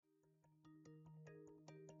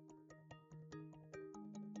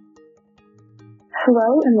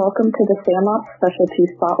Hello and welcome to the SAMOP Specialty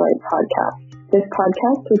Spotlight podcast. This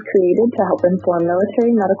podcast was created to help inform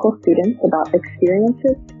military medical students about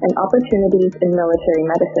experiences and opportunities in military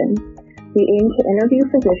medicine. We aim to interview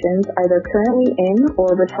physicians either currently in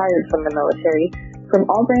or retired from the military from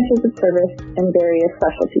all branches of service and various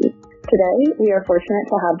specialties. Today, we are fortunate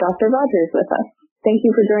to have Dr. Rogers with us. Thank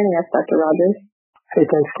you for joining us, Dr. Rogers. Hey,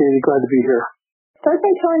 thanks, Katie. Glad to be here. Start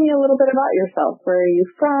by telling me a little bit about yourself. Where are you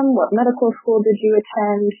from? What medical school did you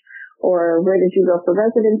attend? Or where did you go for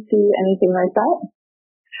residency? Anything like that?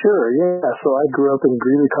 Sure, yeah. So I grew up in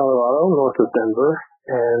Greeley, Colorado, north of Denver.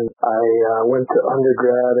 And I went to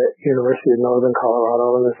undergrad at University of Northern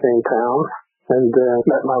Colorado in the same town. And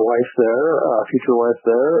met my wife there, future wife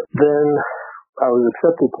there. Then I was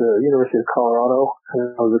accepted to the University of Colorado.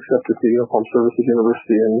 And I was accepted to Uniformed Services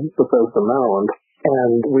University in Bethesda, Maryland.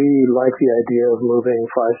 And we like the idea of moving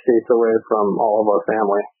 5 states away from all of our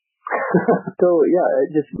family. So, yeah, I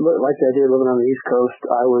just like the idea of living on the East Coast.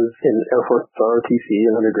 I was in Air Force ROTC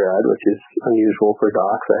in undergrad, which is unusual for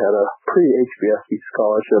docs. I had a pre-HBSC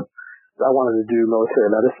scholarship. I wanted to do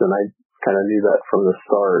military medicine. I kind of knew that from the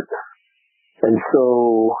start. And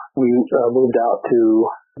so we moved out to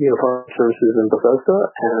Uniformed Services in Bethesda,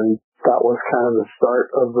 and that was kind of the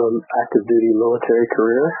start of the active duty military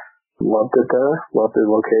career. Loved it there, loved the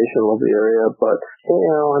location, loved the area, but,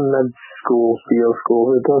 in med school, CO school,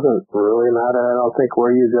 it doesn't really matter, I don't think, where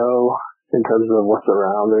you go in terms of what's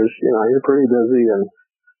around. There's, you're pretty busy and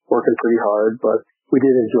working pretty hard, but we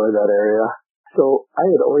did enjoy that area. So I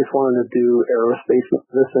had always wanted to do aerospace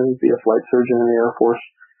medicine, be a flight surgeon in the Air Force.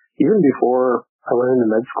 Even before I went into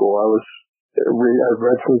med school, I've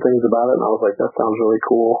read some things about it, and I was like, that sounds really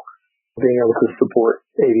cool. Being able to support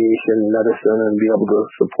aviation medicine and be able to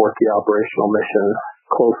support the operational mission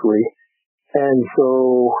closely. And so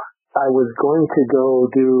I was going to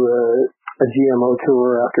go do a GMO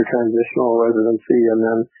tour after transitional residency, and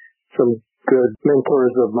then some good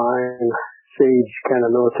mentors of mine, sage kind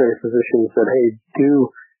of military physicians, said, hey,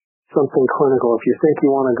 do something clinical. If you think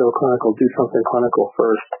you want to go clinical, do something clinical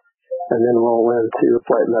first, and then roll into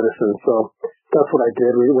flight medicine. So that's what I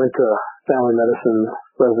did. We went to family medicine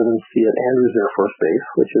residency at Andrews Air Force Base,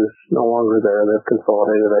 which is no longer there. They've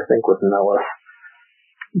consolidated, I think, with Nellis.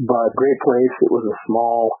 But great place. It was a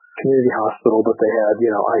small community hospital, but they had,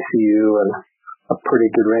 ICU and a pretty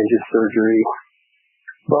good range of surgery.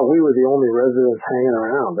 But we were the only residents hanging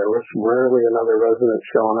around. There was rarely another resident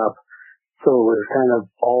showing up. So it was kind of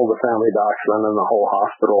all the family docs running the whole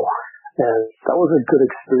hospital. And that was a good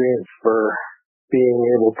experience for being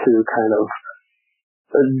able to kind of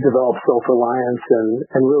develop self-reliance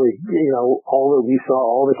and really, all that we saw,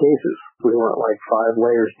 all the cases. We weren't like 5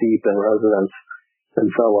 layers deep in residents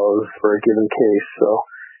and fellows for a given case. So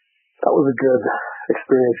that was a good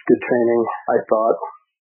experience, good training, I thought.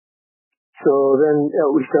 So then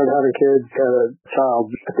we started having kids, had a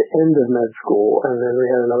child at the end of med school, and then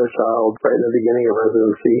we had another child right in the beginning of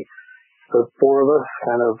residency. The 4 of us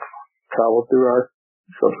kind of traveled through our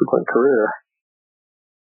subsequent career.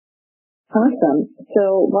 Awesome. So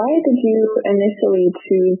why did you initially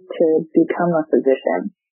choose to become a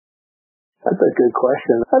physician? That's a good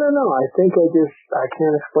question. I don't know. I think I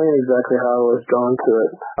can't explain exactly how I was drawn to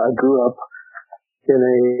it. I grew up in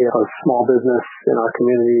a small business in our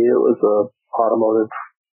community. It was a automotive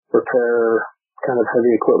repair, kind of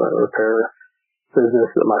heavy equipment repair business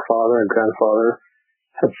that my father and grandfather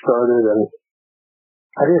had started, and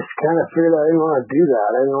I just kind of figured I didn't want to do that.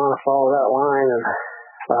 I didn't want to follow that line, and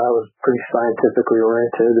I was pretty scientifically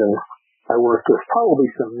oriented, and I worked with probably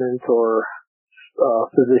some mentor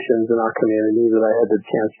physicians in our community that I had the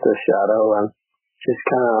chance to shadow, and just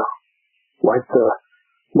kind of liked the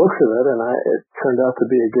looks of it, and it turned out to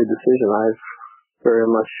be a good decision. I've very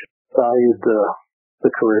much valued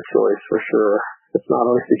the career choice for sure. It's not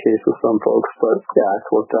always the case with some folks, but yeah,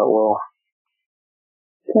 it's worked out well.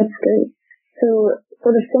 That's great. So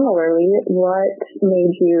sort of similarly, what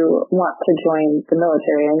made you want to join the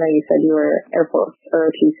military? I know you said you were Air Force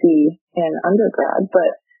ROTC in undergrad,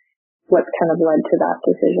 but what kind of led to that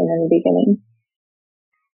decision in the beginning?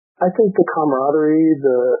 I think the camaraderie,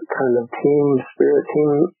 the kind of team spirit, team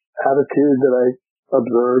attitude that I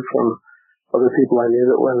observed from other people I knew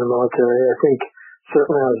that were in the military. I think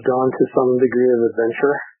certainly I was drawn to some degree of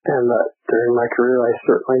adventure, and that during my career I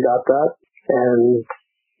certainly got that. And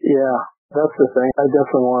yeah, that's the thing. I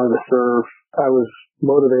definitely wanted to serve. I was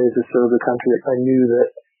motivated to serve the country. I knew that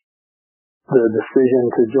the decision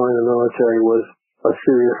to join the military was a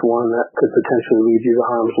serious one that could potentially lead you to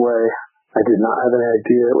harm's way. I did not have any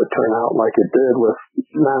idea it would turn out like it did with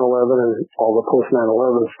 9/11 and all the post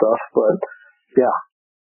 9/11 stuff, but yeah.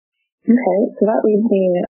 Okay, so that leads me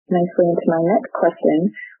nicely into my next question,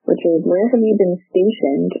 which is where have you been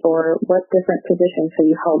stationed or what different positions have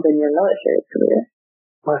you held in your military career?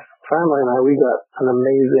 My family and I, we got an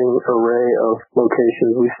amazing array of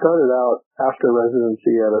locations. We started out after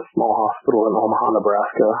residency at a small hospital in Omaha,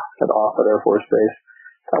 Nebraska at Offutt Air Force Base.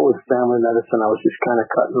 That was family medicine. I was just kind of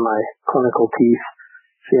cutting my clinical teeth,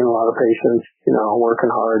 seeing a lot of patients,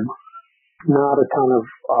 working hard. Not a ton of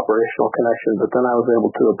operational connection, but then I was able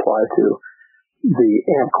to apply to the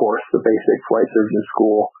AMP course, the Basic Flight Surgeon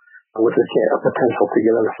School, with a potential to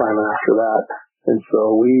get an assignment after that. And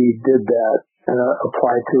so we did that and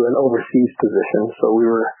applied to an overseas position. So we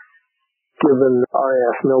were given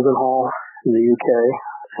RAF Mildenhall in the UK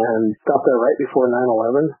and got there right before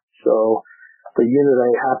 9/11. So the unit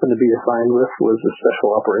I happened to be assigned with was a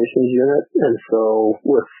special operations unit. And so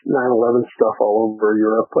with 9/11 stuff all over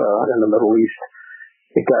Europe and the Middle East,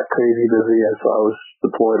 it got crazy busy. And so I was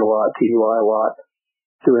deployed a lot, TDY a lot,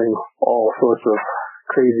 doing all sorts of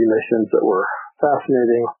crazy missions that were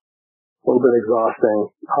fascinating, a little bit exhausting,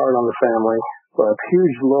 hard on the family, but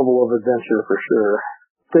huge level of adventure for sure.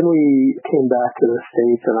 Then we came back to the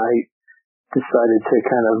States and I decided to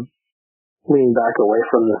kind of lean back away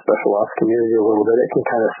from the special ops community a little bit. It can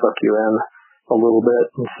kind of suck you in a little bit.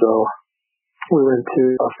 And so we went to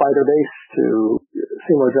a fighter base to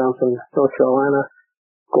Seymour Johnson, North Carolina,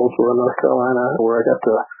 Goldsboro, North Carolina, where I got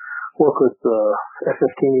to work with the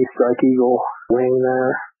F-15E Strike Eagle wing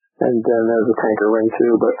there. And then there's a tanker wing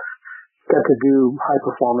too, but got to do high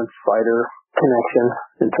performance fighter connection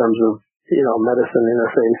in terms of, medicine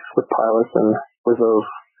interface with pilots and with those.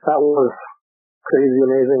 That was crazy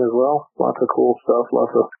amazing as well. Lots of cool stuff,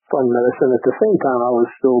 lots of fun medicine. At the same time, I was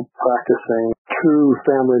still practicing true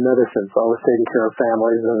family medicine. So I was taking care of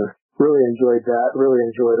families and really enjoyed that, really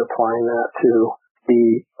enjoyed applying that to the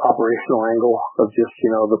operational angle of just,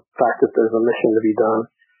 the fact that there's a mission to be done.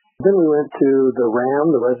 Then we went to the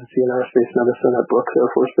RAM, the Residency in Aerospace Medicine at Brooks Air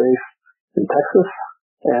Force Base in Texas,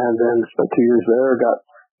 and then spent 2 years there, got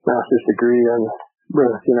master's degree in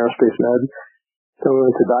Residency in Aerospace Med. Then we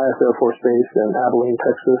went to Dyess Air Force Base in Abilene,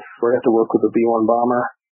 Texas, where I got to work with the B-1 bomber,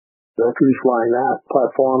 free flying that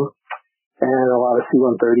platform, and a lot of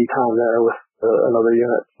C-130 time there with another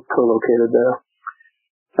unit co-located there.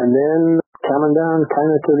 And then coming down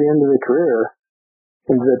kind of to the end of the career,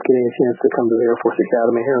 ended up getting a chance to come to the Air Force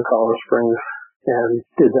Academy here in Colorado Springs and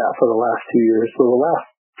did that for the last 2 years. So the last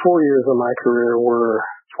 4 years of my career were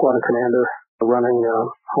squadron commander, running a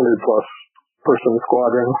 100-plus person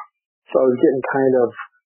squadron. So I was getting kind of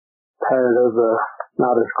tired of the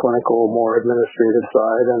not as clinical, more administrative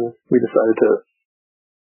side, and we decided to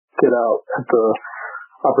get out at the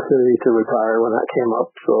opportunity to retire when that came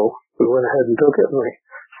up. So we went ahead and took it, and we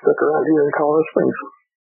stuck around here in Colorado Springs.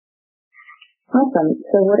 Awesome.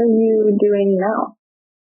 So what are you doing now?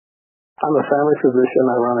 I'm a family physician.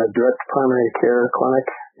 I run a direct primary care clinic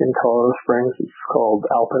in Colorado Springs. It's called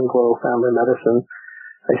Alpenglow Family Medicine.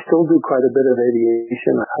 I still do quite a bit of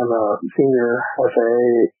aviation. I'm a senior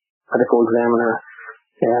FAA medical examiner,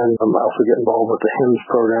 and I also get involved with the HIMSS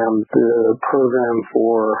program, the program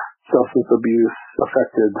for substance abuse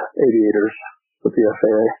affected aviators with the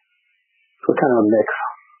FAA. So kind of a mix.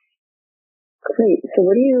 Great. So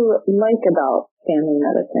what do you like about family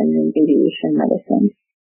medicine and aviation medicine?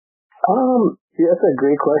 Yeah, that's a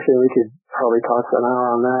great question. We could probably talk for an hour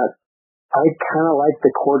on that. I kind of like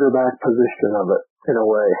the quarterback position of it in a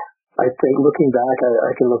way. I think looking back,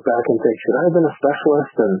 I can look back and think, should I have been a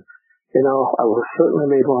specialist? And, I would have certainly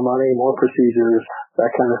made more money, more procedures,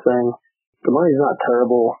 that kind of thing. The money's not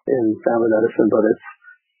terrible in family medicine, but it's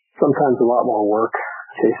sometimes a lot more work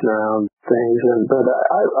chasing around things. But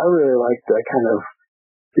I really like that kind of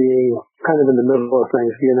being kind of in the middle of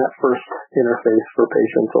things, being that first interface for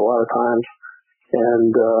patients a lot of times.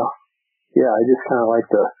 And, I just kind of like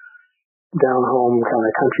the down-home kind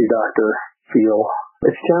of country doctor feel.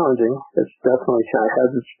 It's challenging. It's definitely challenging. It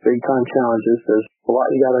has its big-time challenges. There's a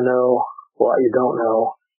lot you got to know, a lot you don't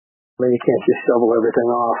know. I mean, you can't just shovel everything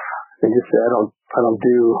off and just say, I don't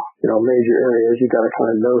do, major areas. You got to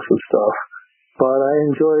kind of know some stuff. But I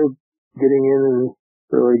enjoy getting in and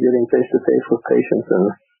really getting face-to-face with patients and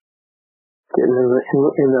getting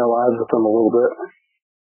in their lives with them a little bit.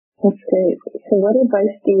 That's great. So what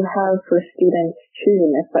advice do you have for students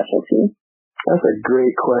choosing a specialty? That's a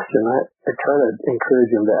great question. I try to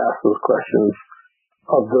encourage them to ask those questions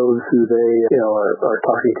of those who they, are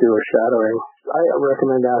talking to or shadowing. I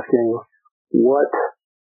recommend asking, what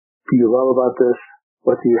do you love about this?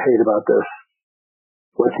 What do you hate about this?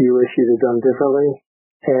 What do you wish you'd have done differently?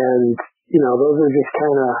 And, those are just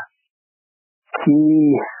kind of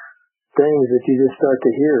key things that you just start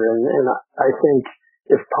to hear. And I think,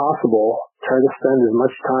 if possible, try to spend as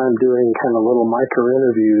much time doing kind of little micro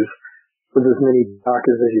interviews with as many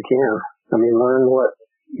doctors as you can. I mean, learn what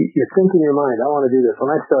you think in your mind. I want to do this.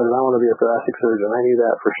 When I started, I want to be a thoracic surgeon. I knew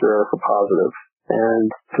that for sure, for positive. And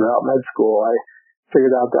throughout med school, I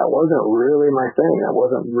figured out that wasn't really my thing. That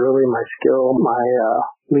wasn't really my skill. My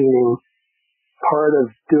leaning part of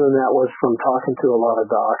doing that was from talking to a lot of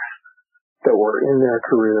docs that were in their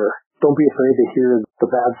career. Don't be afraid to hear the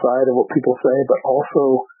bad side of what people say, but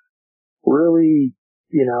also really,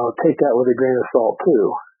 take that with a grain of salt too.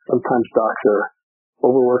 Sometimes docs are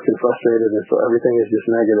overworked and frustrated, and so everything is just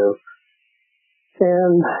negative.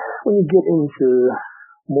 And when you get into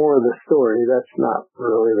more of the story, that's not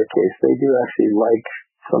really the case. They do actually like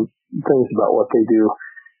some things about what they do.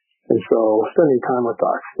 And so spending time with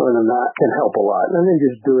docs, learning that can help a lot. And then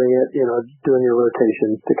just doing it, doing your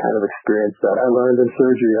rotations to kind of experience that. I learned in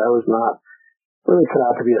surgery, I was not really cut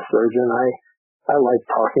out to be a surgeon. I like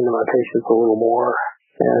talking to my patients a little more.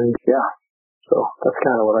 And yeah, so that's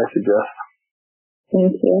kind of what I suggest.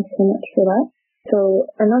 Thank you so much for that. So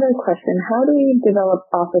another question, how do we develop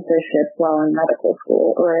officership while in medical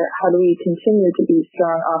school? Or how do we continue to be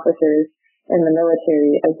strong officers in the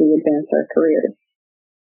military as we advance our careers?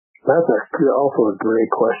 That's also a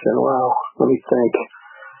great question. Wow, let me think.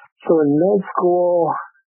 So in med school,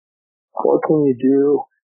 what can you do?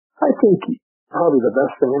 I think probably the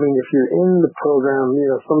best thing, if you're in the program,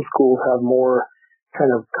 some schools have more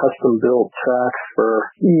kind of custom-built tracks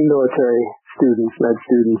for military students, med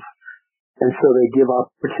students. And so they give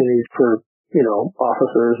opportunities for,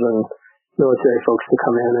 officers and military folks to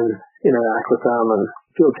come in and interact with them, and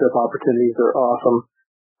field trip opportunities are awesome.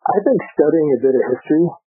 I think studying a bit of history,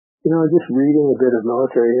 just reading a bit of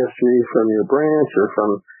military history from your branch or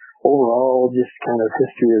from overall just kind of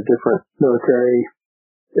history of different military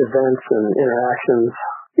events and interactions.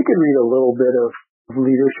 You could read a little bit of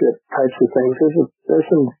leadership types of things. There's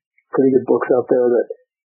some pretty good books out there that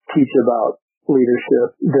teach about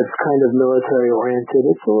leadership that's kind of military oriented.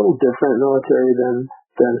 It's a little different military than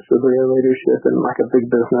civilian leadership in like a big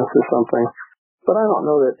business or something. But I don't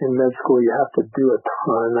know that in med school you have to do a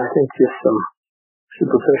ton. I think just some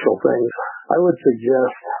superficial things. I would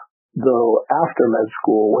suggest, though, after med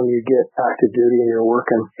school, when you get active duty and you're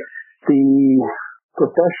working, the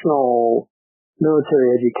professional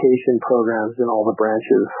military education programs in all the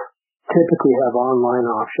branches typically have online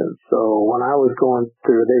options. So when I was going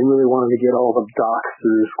through, they really wanted to get all the docs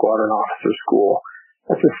through squadron officer school.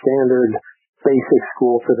 That's a standard basic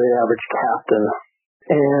school for the average captain.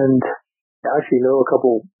 And I actually know a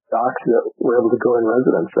couple docs that were able to go in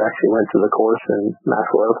residence actually went to the course in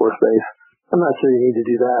Maxwell Air Force Base. I'm not sure you need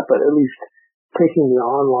to do that, but at least taking the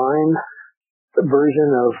online version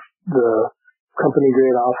of the company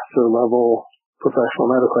grade officer level professional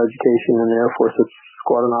medical education in the Air Force at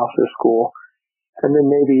Squadron Officer School, and then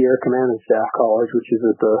maybe Air Command and Staff College, which is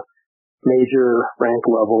at the major rank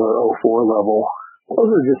level or 04 level. Those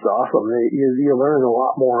are just awesome. You learn a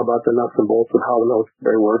lot more about the nuts and bolts of how the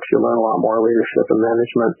military works. You learn a lot more leadership and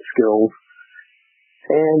management skills,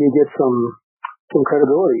 and you get some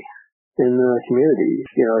credibility in the community.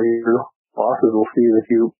 Your bosses will see that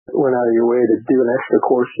you went out of your way to do an extra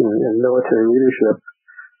course in military leadership.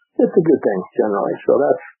 It's a good thing generally. So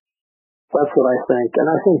that's what I think. And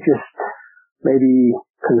I think just maybe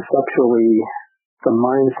conceptually the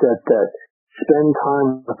mindset that spend time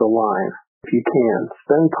with the line. If you can,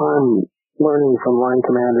 spend time learning from line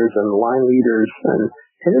commanders and line leaders and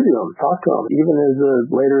interview them, talk to them. Even as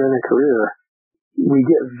later in a career, we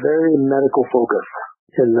get very medical focused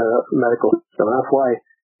in the medical system. That's why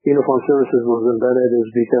Uniformed Services was invented, is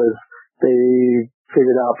because they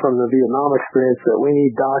figured out from the Vietnam experience that we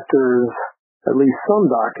need doctors, at least some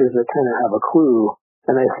doctors, that kind of have a clue.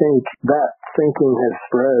 And I think that thinking has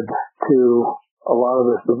spread to a lot of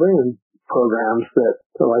the civilian programs that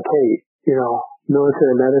are like, hey,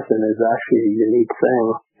 military medicine is actually a unique thing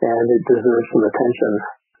and it deserves some attention.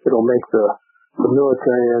 It'll make the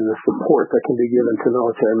military and the support that can be given to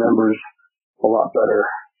military members a lot better.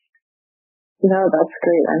 No, that's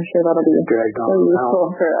great. I'm sure that'll be so useful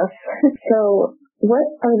for us. So what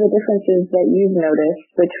are the differences that you've noticed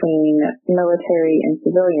between military and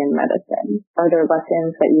civilian medicine? Are there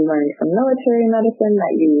lessons that you learned from military medicine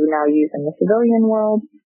that you now use in the civilian world?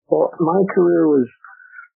 Well, my career was,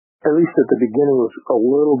 at least at the beginning, was a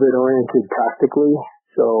little bit oriented tactically.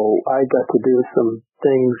 So I got to do some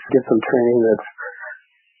things, get some training that's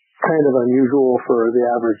kind of unusual for the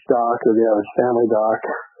average doc or the average family doc,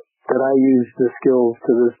 that I use the skills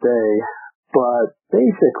to this day. But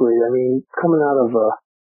basically, coming out of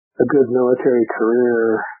a good military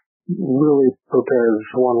career, really prepares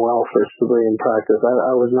one well for civilian practice.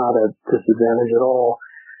 I was not at disadvantage at all.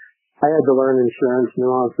 I had to learn insurance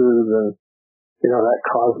nuances, and that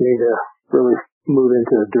caused me to really move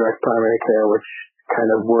into direct primary care, which kind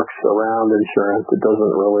of works around insurance. It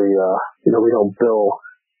doesn't really, we don't bill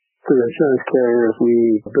through insurance carriers.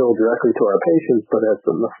 We bill directly to our patients, but at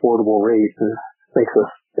an affordable rate, and makes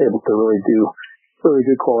us able to really do really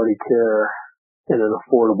good quality care in an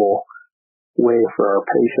affordable way for our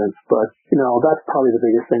patients. But, that's probably the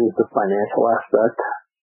biggest thing is the financial aspect.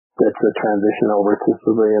 That's the transition over to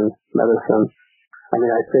civilian medicine. I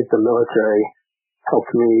mean, I think the military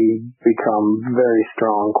helped me become very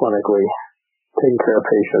strong clinically, taking care of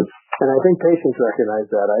patients. And I think patients recognize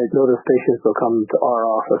that. I notice patients will come to our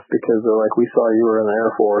office because they're like, we saw you were in the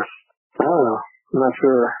Air Force. I don't know. I'm not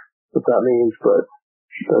sure what that means, but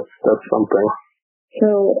that's something.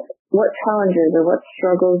 So what challenges or what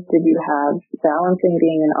struggles did you have balancing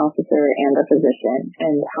being an officer and a physician,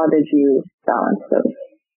 and how did you balance those?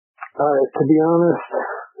 To be honest,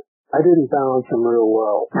 I didn't balance them real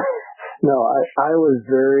well. No, I was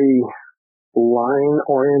very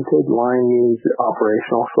line-oriented. Line means the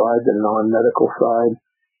operational side, the non-medical side.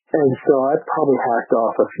 And so I probably hacked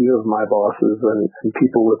off a few of my bosses and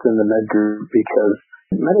people within the med group because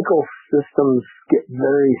medical systems get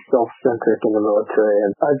very self-centric in the military.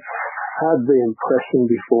 And I've had the impression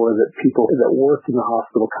before that people that worked in the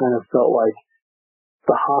hospital kind of felt like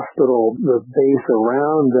the hospital, the base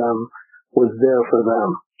around them, was there for them.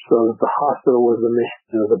 So the hospital was the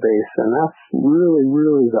mission of the base, and that's really,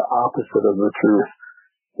 really the opposite of the truth.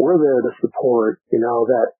 We're there to support,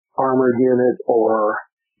 that armored unit or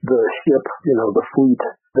the ship, the fleet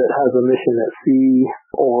that has a mission at sea,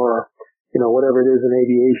 or, whatever it is in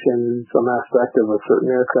aviation, some aspect of a certain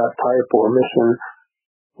aircraft type or mission.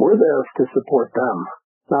 We're there to support them,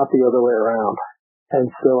 not the other way around. And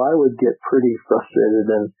so I would get pretty frustrated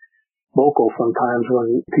and vocal sometimes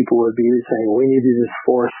when people would be saying, we need to just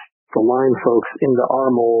force the line folks into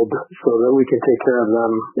our mold so that we can take care of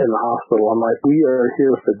them in the hospital. I'm like, we are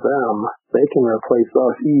here for them. They can replace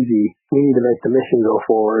us easy. We need to make the mission go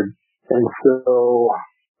forward. And so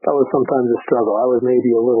that was sometimes a struggle. I was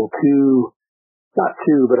maybe a little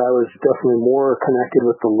but I was definitely more connected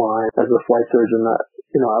with the line as a flight surgeon.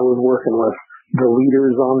 I was working with the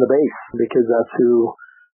leaders on the base because that's who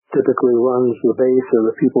typically runs the base, or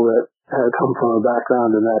the people that had come from a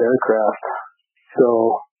background in that aircraft.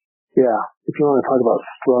 So, yeah, if you want to talk about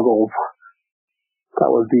struggles,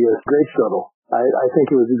 that would be a great struggle. I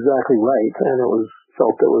think it was exactly right, and it was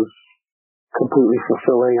completely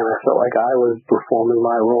fulfilling, and I felt like I was performing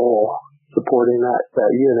my role supporting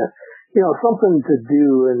that unit. Something to do,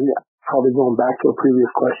 and probably going back to a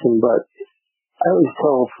previous question, but I always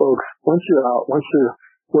tell folks, once you're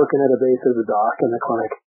working at a base as a doc in the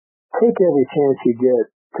clinic, take every chance you get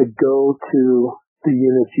to go to the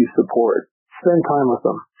units you support. Spend time with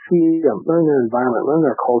them. See them. Learn their environment. Learn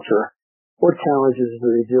their culture. What challenges do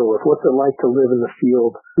they deal with? What's it like to live in the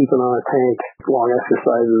field, sleeping on a tank, long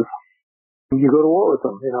exercises? You go to war with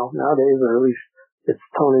them. Nowadays, or at least it's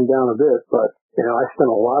toning down a bit, but, I spent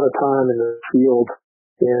a lot of time in the field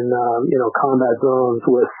in, combat zones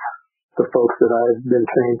with the folks that I've been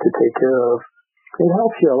trained to take care of. It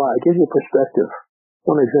helps you a lot. It gives you perspective.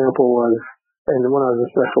 One example was, and when I was in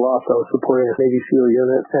Special Ops, I was supporting a Navy SEAL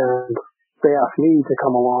unit, and they asked me to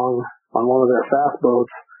come along on one of their fast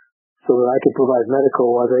boats so that I could provide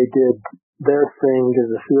medical while they did their thing, because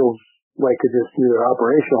the SEALs like to just do their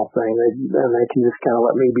operational thing, and they can just kind of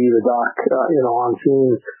let me be the doc, on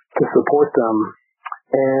scene to support them.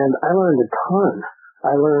 And I learned a ton.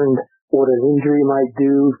 I learned what an injury might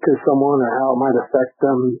do to someone or how it might affect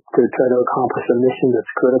them to try to accomplish a mission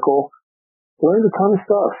that's critical. Learned a ton of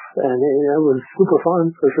stuff, and it was super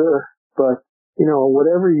fun for sure. But,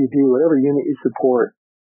 whatever you do, whatever unit you support,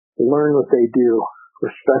 learn what they do,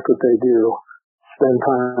 respect what they do, spend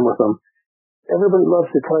time with them. Everybody loves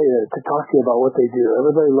to tell you, to talk to you about what they do.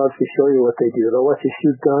 Everybody loves to show you what they do. They'll let you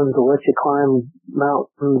shoot guns, they'll let you climb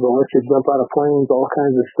mountains, they'll let you jump out of planes, all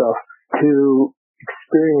kinds of stuff to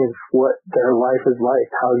experience what their life is like,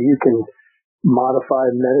 how you can modify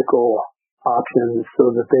medical options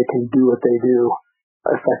so that they can do what they do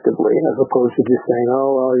effectively, as opposed to just saying, oh,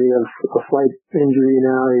 well, you have a slight injury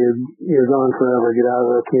now, you're gone forever, get out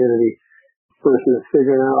of the community, versus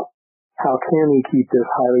figuring out how can we keep this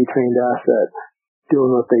highly trained asset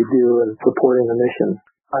doing what they do and supporting the mission.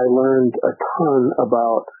 I learned a ton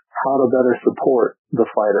about how to better support the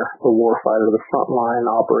fighter, the war fighter, the frontline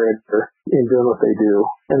operator in doing what they do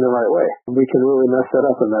in the right way. We can really mess that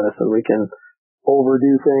up in medicine. We can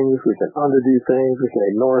overdo things, we can underdo things, we can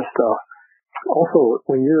ignore stuff. also,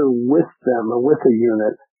 when you're with them or with a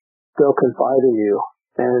unit, they'll confide in you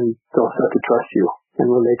and they'll start to trust you. And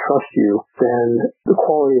when they trust you, then the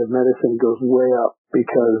quality of medicine goes way up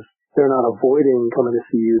because they're not avoiding coming to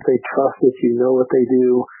see you. They trust that you know what they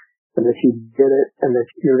do and that you get it and that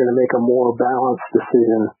you're going to make a more balanced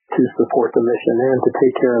decision to support the mission and to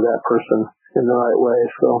take care of that person in the right way.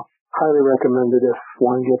 So highly recommend it if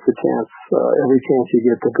one gets a chance, every chance you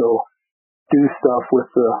get to go do stuff with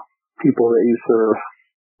the people that you serve.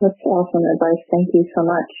 That's awesome advice. Thank you so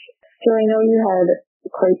much. So I know you had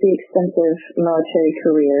quite the extensive military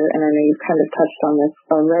career, and I know you've kind of touched on this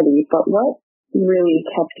already, but what really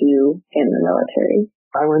kept you in the military?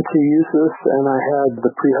 I went to USUS and I had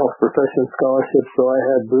the pre-health profession scholarship, so I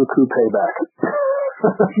had buku payback.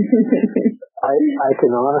 I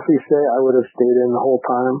can honestly say I would have stayed in the whole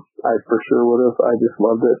time. I for sure would have. I just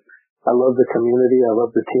loved it. I love the community. I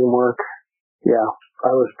love the teamwork. Yeah,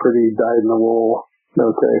 I was pretty dyed-in-the-wool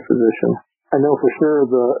military physician. I know for sure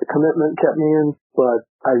the commitment kept me in, but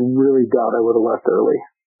I really doubt I would have left early.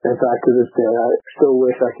 In fact, to this day, I still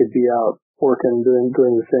wish I could be out working, doing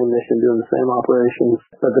the same mission, doing the same operations.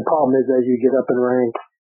 But the problem is, as you get up in rank,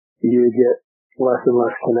 you get less and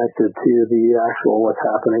less connected to the actual what's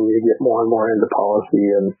happening. You get more and more into policy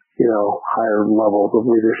and, higher levels of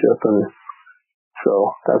leadership. And so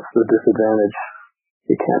that's the disadvantage.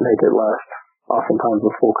 You can't make it last oftentimes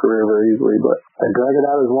a full career very easily, but I drag it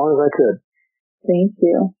out as long as I could. Thank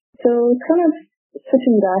you. So kind of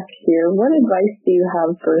switching back here, what advice do you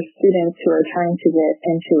have for students who are trying to get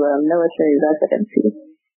into a military residency?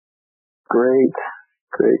 Great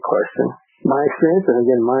question. My experience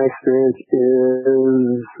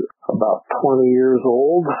is about 20 years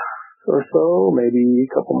old or so, maybe a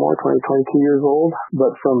couple more, 22 years old.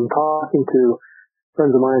 But from talking to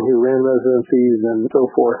friends of mine who ran residencies and so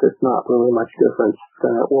forth, it's not really much difference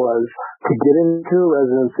than it was. To get into a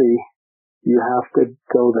residency, you have to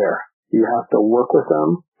go there. You have to work with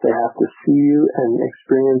them. They have to see you and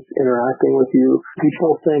experience interacting with you.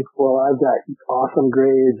 People think, well, I've got awesome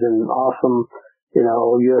grades and awesome,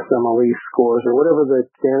 USMLE scores or whatever the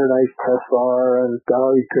standardized tests are and got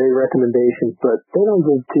all these great recommendations, but they don't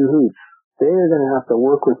give two hoots. They're going to have to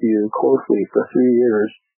work with you closely for 3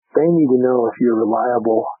 years. They need to know if you're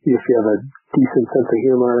reliable, if you have a decent sense of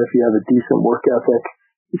humor, if you have a decent work ethic.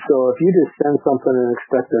 So if you just send something and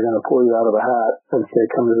expect they're going to pull you out of a hat and say,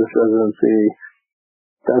 come to this residency,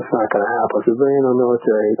 that's not going to happen. Because they're in the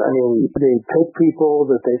military. I mean, they pick people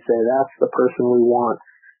that they say, that's the person we want.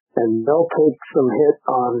 And they'll take some hit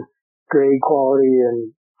on grade quality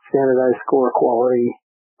and standardized score quality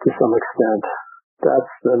to some extent.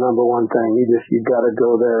 That's the number one thing. You got to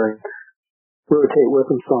go there and rotate with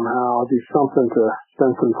them somehow, do something to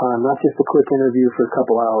spend some time, not just a quick interview for a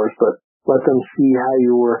couple hours, but let them see how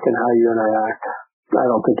you work and how you interact. I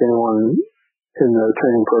don't think anyone in the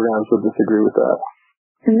training programs would disagree with that.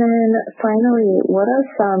 And then finally, what are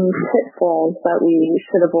some pitfalls that we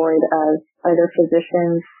should avoid as either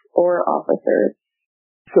physicians or officers?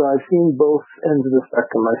 So I've seen both ends of the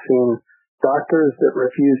spectrum. I've seen doctors that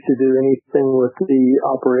refuse to do anything with the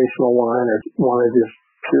operational line or want to just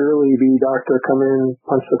purely be doctor, come in,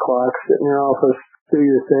 punch the clock, sit in your office, do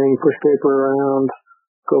your thing, push paper around,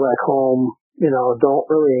 go back home, don't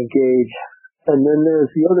really engage. And then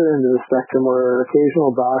there's the other end of the spectrum where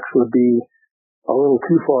occasional docs would be a little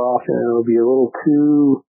too far off and it would be a little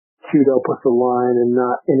too queued up with the line and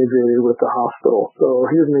not integrated with the hospital. So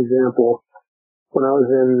here's an example. When I was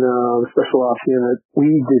in the Special Ops unit,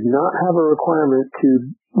 we did not have a requirement to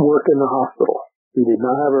work in the hospital. We did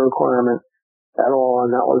not have a requirement at all,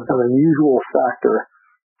 and that was an unusual factor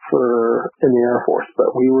in the Air Force.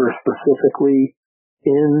 But we were specifically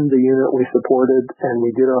in the unit we supported, and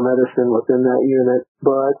we did our medicine within that unit.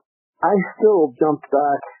 But I still jumped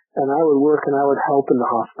back, and I would work and I would help in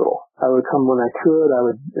the hospital. I would come when I could. I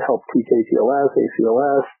would help teach ACLS,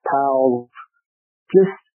 ACLS, PALS,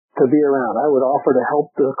 just to be around. I would offer to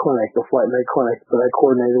help the clinic, the flight med clinic that I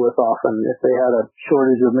coordinated with often. If they had a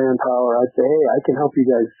shortage of manpower, I'd say, hey, I can help you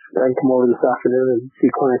guys. I can come over this afternoon and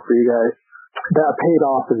see clinic for you guys. That paid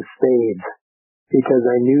off in spades because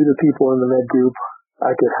I knew the people in the med group.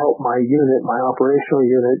 I could help my unit, my operational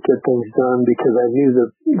unit, get things done because I knew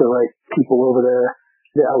the right people over there.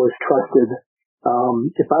 That I was trusted.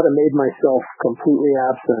 If I'd have made myself completely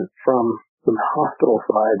absent from the hospital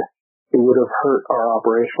side, it would have hurt our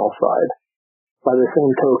operational side. By the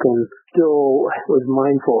same token, still was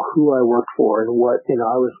mindful who I worked for and what,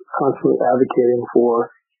 I was constantly advocating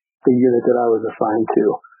for the unit that I was assigned to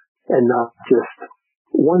and not just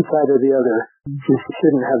one side or the other. Just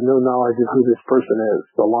shouldn't have no knowledge of who this person is.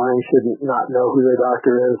 The line shouldn't not know who their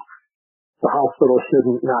doctor is. the hospital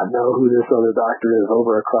shouldn't not know who this other doctor is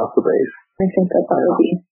over across the base. I think that would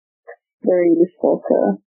be very useful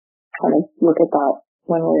to kind of look at that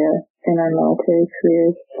when we're in our military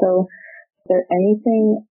careers. So is there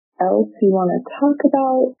anything else you want to talk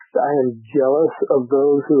about? I am jealous of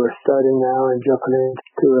those who are starting now and jumping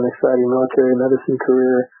into an exciting military medicine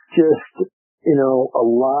career. Just, a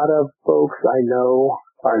lot of folks I know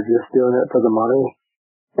are just doing it for the money.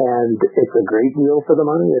 And it's a great deal for the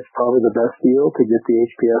money. It's probably the best deal to get the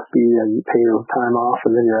HPSB and pay your time off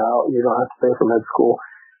and then you're out. You don't have to pay for med school.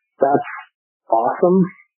 That's awesome.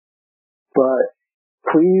 But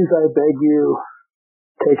please, I beg you,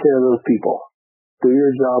 take care of those people. Do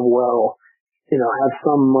your job well. Have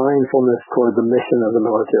some mindfulness toward the mission of the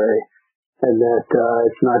military, and that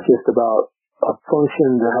it's not just about a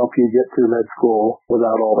function to help you get through med school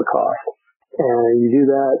without all the cost. And you do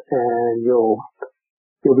that, and you'll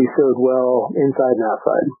be served well inside and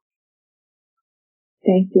outside.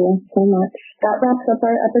 Thank you so much. That wraps up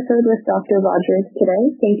our episode with Dr. Rogers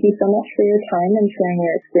today. Thank you so much for your time and sharing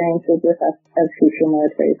your experiences with us as future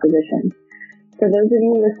military physicians. For those of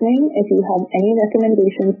you listening, if you have any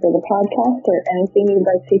recommendations for the podcast or anything you'd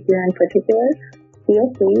like to hear in particular, feel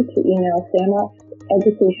free to email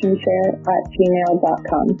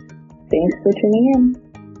samopseducationchair@gmail.com. Thanks for tuning in.